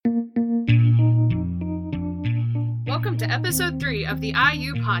episode 3 of the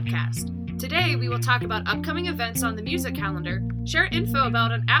IU podcast. Today we will talk about upcoming events on the music calendar, share info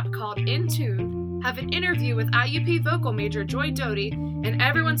about an app called InTune, have an interview with IUP vocal major Joy Doty, and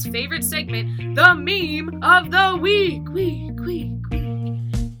everyone's favorite segment, the Meme of the Week.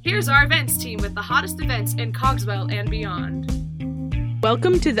 Here's our events team with the hottest events in Cogswell and beyond.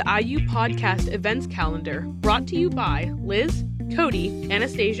 Welcome to the IU podcast events calendar, brought to you by Liz, Cody,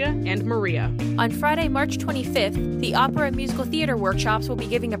 Anastasia, and Maria. On Friday, March 25th, the Opera and Musical Theater Workshops will be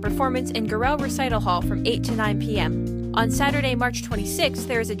giving a performance in Gorell Recital Hall from 8 to 9 p.m. On Saturday, March 26th,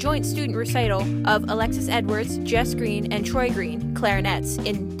 there is a joint student recital of Alexis Edwards, Jess Green, and Troy Green, clarinets,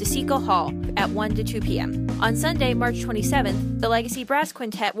 in DeSico Hall at 1 to 2 p.m. On Sunday, March 27th, the Legacy Brass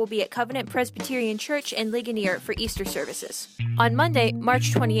Quintet will be at Covenant Presbyterian Church in Ligonier for Easter services. On Monday,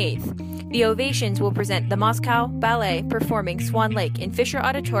 March 28th, the Ovations will present the Moscow Ballet performing Swan Lake in Fisher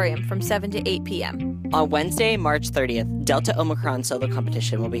Auditorium from 7 to 8 p.m. On Wednesday, March 30th, Delta Omicron solo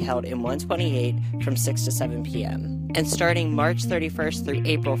competition will be held in 128 from 6 to 7 p.m. And starting March 31st through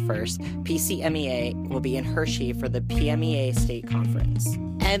April 1st, PCMEA will be in Hershey for the PMEA State Conference.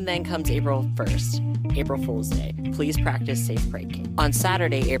 And then comes April 1st, April Fool's Day. Please practice safe breaking. On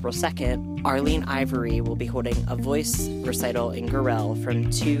Saturday, April 2nd, Arlene Ivory will be holding a voice recital in Gorell from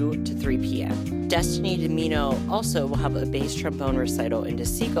 2 to 3 p.m. Destiny Domino also will have a bass trombone recital in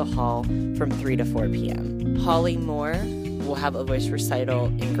DeSico Hall from 3 to 4 p.m. Holly Moore will have a voice recital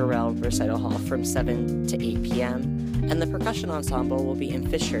in Gorell Recital Hall from 7 to 8 p.m. And the percussion ensemble will be in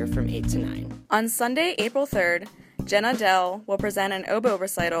Fisher from 8 to 9. On Sunday, April 3rd, Jenna Dell will present an oboe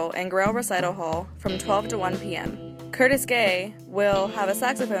recital in Gorell Recital Hall from 12 to 1 p.m. Curtis Gay will have a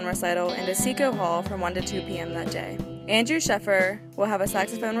saxophone recital in DeSico Hall from 1 to 2 p.m. that day. Andrew Sheffer will have a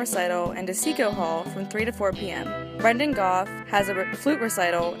saxophone recital in DeSico Hall from 3 to 4 p.m. Brendan Goff has a flute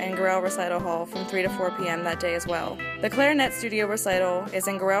recital in Gorell Recital Hall from 3 to 4 p.m. that day as well. The clarinet studio recital is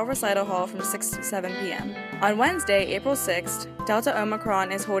in Gorell Recital Hall from 6 to 7 p.m. On Wednesday, April 6th, Delta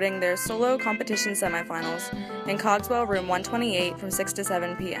Omicron is holding their solo competition semifinals in Cogswell Room 128 from 6 to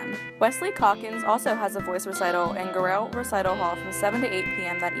 7 p.m. Wesley Calkins also has a voice recital in Gorell Recital Hall from 7 to 8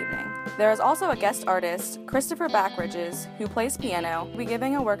 p.m. that evening. There is also a guest artist, Christopher Backridges, who plays piano, will be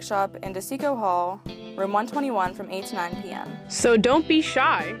giving a workshop in DeSico Hall, Room 121 from 8 to 9 p.m. So don't be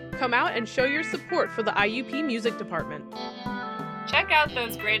shy. Come out and show your support for the IUP Music Department. Check out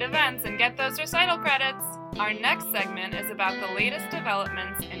those great events and get those recital credits. Our next segment is about the latest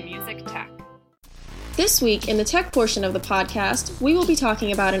developments in music tech. This week, in the tech portion of the podcast, we will be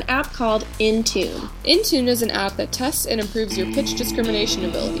talking about an app called InTune. InTune is an app that tests and improves your pitch discrimination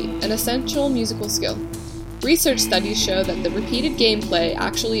ability, an essential musical skill. Research studies show that the repeated gameplay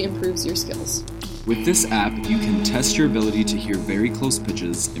actually improves your skills. With this app, you can test your ability to hear very close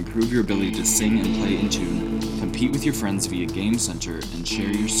pitches, improve your ability to sing and play in tune, compete with your friends via Game Center, and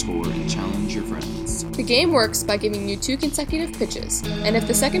share your score and challenge your friends. The game works by giving you 2 consecutive pitches, and if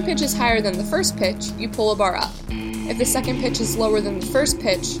the second pitch is higher than the first pitch, you pull a bar up. If the second pitch is lower than the first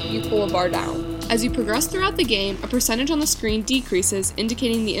pitch, you pull a bar down. As you progress throughout the game, a percentage on the screen decreases,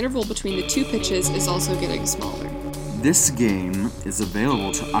 indicating the interval between the 2 pitches is also getting smaller. This game is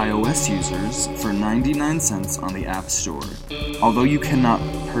available to iOS users for 99 cents on the App Store. Although you cannot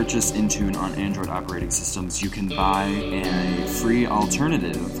purchase InTune on Android operating systems, you can buy a free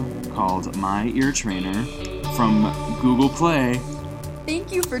alternative called My Ear Trainer from Google Play.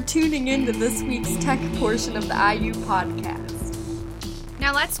 Thank you for tuning in to this week's tech portion of the IU podcast.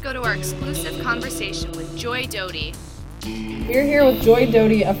 Now let's go to our exclusive conversation with Joy Doty. We're here with Joy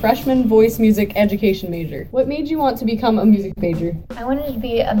Doty, a freshman voice music education major. What made you want to become a music major? I wanted to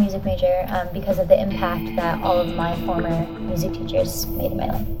be a music major because of the impact that all of my former music teachers made in my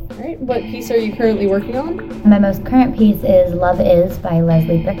life. All right, what piece are you currently working on? My most current piece is Love Is by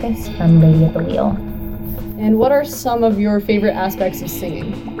Leslie Brickus from Lady at the Wheel. And what are some of your favorite aspects of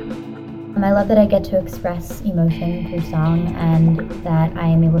singing? I love that I get to express emotion through song and that I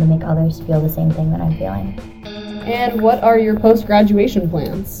am able to make others feel the same thing that I'm feeling. And what are your post-graduation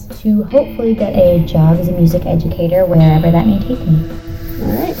plans? To hopefully get a job as a music educator wherever that may take me.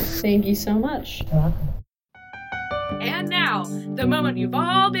 All right, thank you so much. You're welcome. And now, the moment you've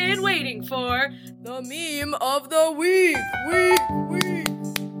all been waiting for, the Meme of the Week.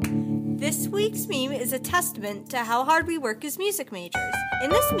 This week's meme is a testament to how hard we work as music majors. In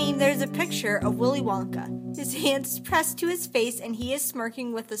this meme, there's a picture of Willy Wonka. His hand is pressed to his face and he is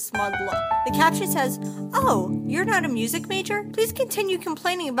smirking with a smug look. The caption says, "Oh, you're not a music major? Please continue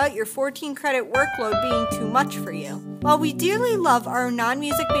complaining about your 14-credit workload being too much for you." While we dearly love our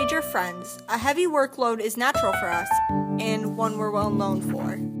non-music major friends, a heavy workload is natural for us and one we're well known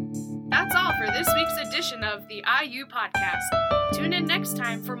for. That's that's all for this week's edition of the IU Podcast. Tune in next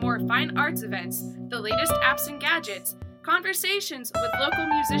time for more fine arts events, the latest apps and gadgets, conversations with local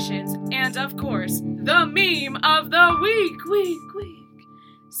musicians, and of course, the meme of the week.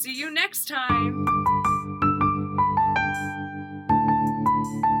 See you next time.